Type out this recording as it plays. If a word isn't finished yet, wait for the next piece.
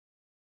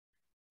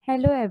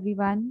Hello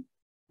everyone.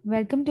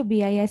 Welcome to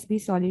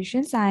BISP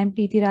Solutions. I am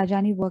Preeti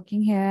Rajani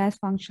working here as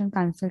function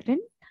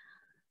consultant.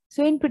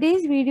 So in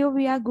today's video,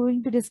 we are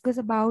going to discuss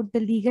about the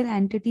legal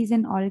entities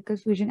in Oracle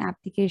Fusion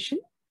application.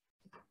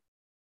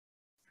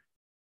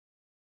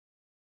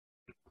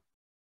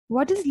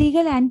 What is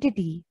legal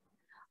entity?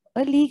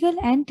 A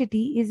legal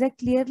entity is a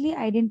clearly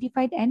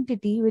identified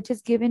entity which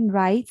is given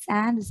rights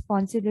and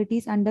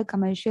responsibilities under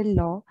commercial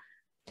law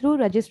through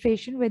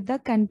registration with the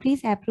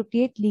country's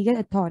appropriate legal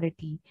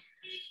authority.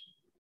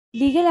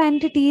 Legal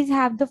entities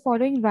have the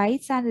following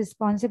rights and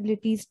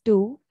responsibilities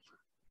to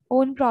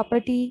own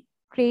property,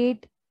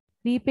 trade,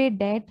 repay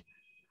debt,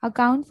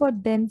 account for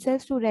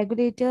themselves to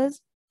regulators,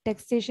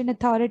 taxation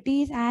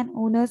authorities, and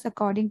owners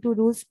according to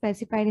rules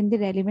specified in the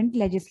relevant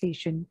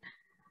legislation.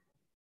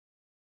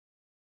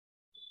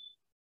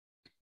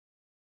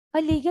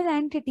 A legal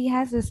entity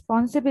has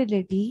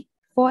responsibility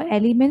for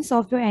elements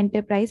of your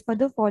enterprise for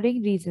the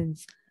following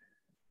reasons: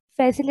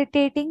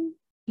 facilitating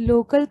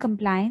local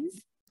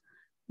compliance,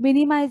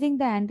 minimizing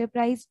the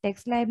enterprise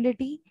tax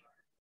liability,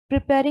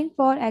 preparing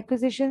for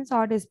acquisitions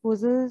or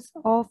disposals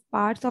of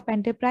parts of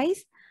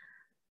enterprise,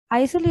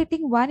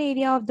 isolating one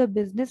area of the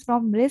business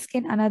from risk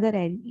in another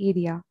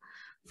area.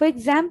 For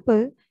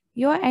example,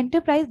 your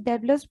enterprise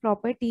develops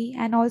property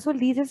and also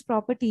leases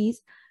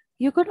properties.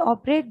 You could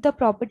operate the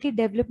property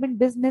development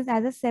business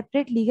as a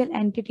separate legal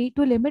entity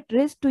to limit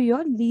risk to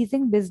your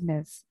leasing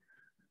business.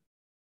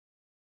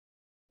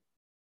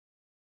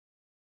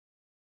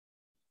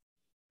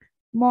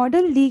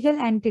 Model legal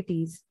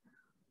entities.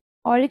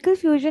 Oracle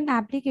Fusion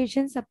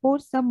application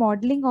supports the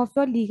modeling of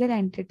your legal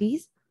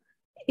entities.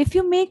 If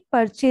you make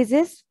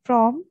purchases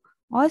from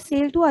or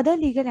sale to other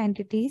legal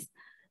entities,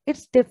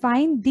 it's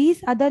defined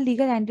these other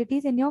legal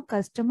entities in your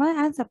customer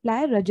and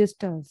supplier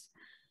registers.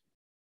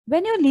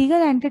 When your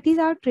legal entities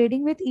are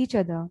trading with each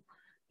other,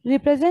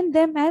 represent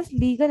them as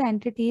legal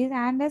entities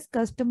and as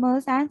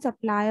customers and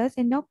suppliers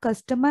in your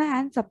customer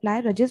and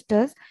supplier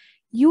registers.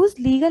 Use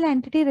legal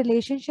entity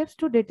relationships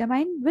to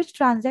determine which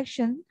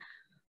transactions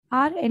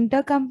are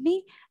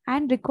intercompany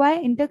and require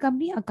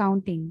intercompany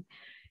accounting.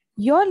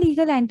 Your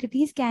legal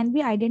entities can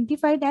be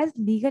identified as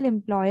legal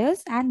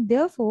employers and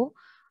therefore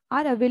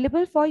are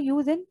available for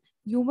use in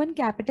human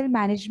capital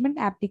management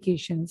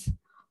applications.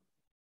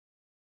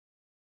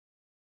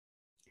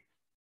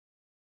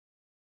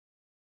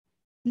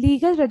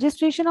 Legal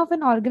registration of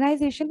an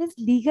organization is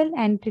legal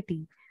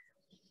entity.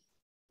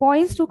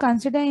 Points to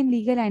consider in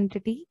legal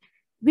entity: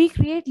 we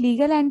create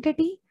legal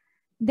entity,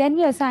 then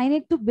we assign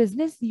it to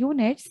business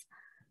units.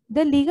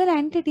 The legal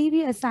entity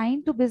we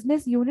assign to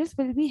business units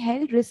will be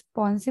held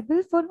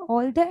responsible for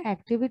all the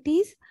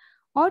activities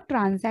or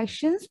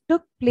transactions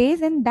took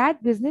place in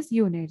that business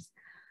units.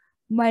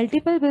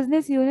 Multiple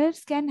business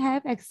units can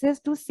have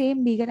access to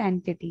same legal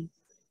entity.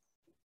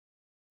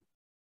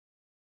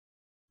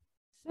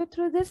 So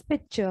through this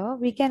picture,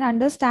 we can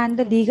understand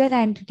the legal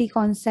entity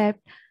concept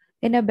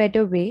in a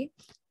better way.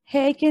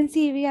 Here you can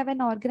see we have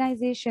an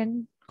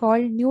organization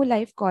called New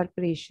Life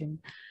Corporation.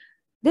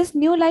 This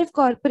New Life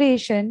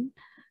Corporation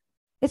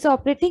is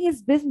operating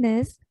its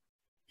business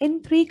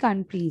in 3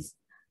 countries,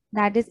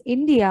 that is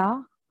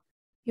India,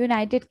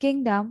 United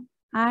Kingdom,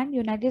 and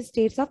United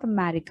States of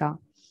America.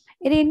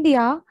 In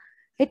India,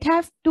 it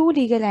has 2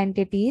 legal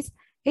entities.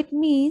 It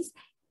means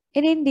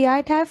in India,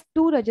 it has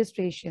 2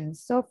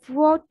 registrations. So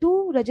for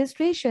 2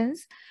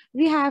 registrations,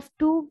 we have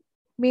to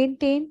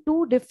maintain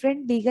 2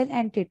 different legal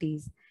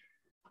entities.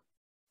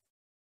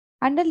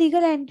 Under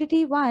legal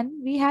entity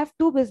 1, we have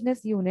 2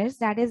 business units,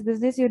 that is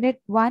business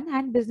unit 1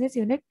 and business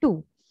unit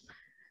 2.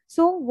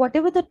 So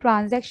whatever the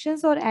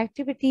transactions or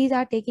activities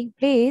are taking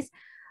place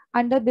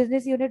under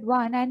business unit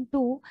 1 and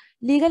 2,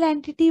 legal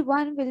entity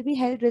 1 will be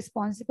held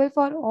responsible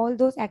for all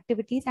those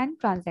activities and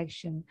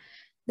transactions.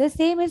 The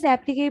same is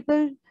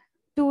applicable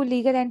to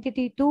legal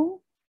entity 2,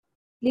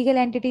 legal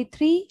entity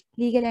 3,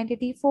 legal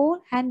entity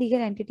 4, and legal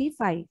entity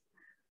 5.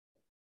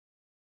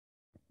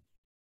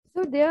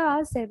 So there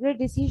are several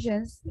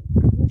decisions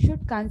you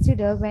should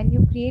consider when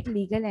you create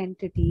legal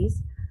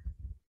entities.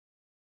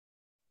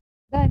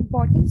 The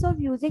importance of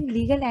using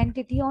legal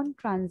entity on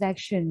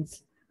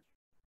transactions.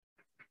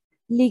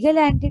 Legal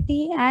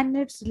entity and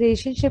its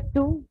relationship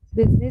to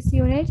business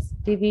units,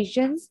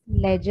 divisions,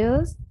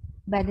 ledgers,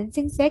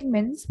 balancing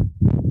segments,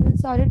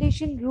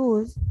 consolidation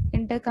rules,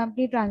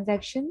 intercompany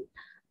transaction,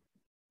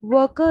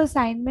 worker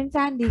assignments,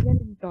 and legal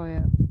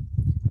employer.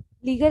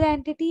 Legal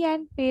entity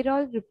and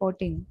payroll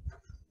reporting.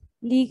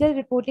 Legal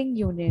reporting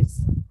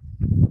units.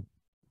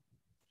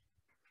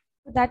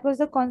 That was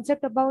the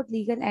concept about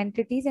legal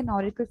entities in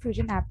Oracle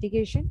Fusion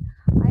application.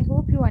 I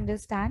hope you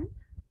understand.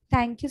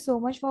 Thank you so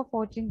much for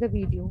watching the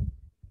video.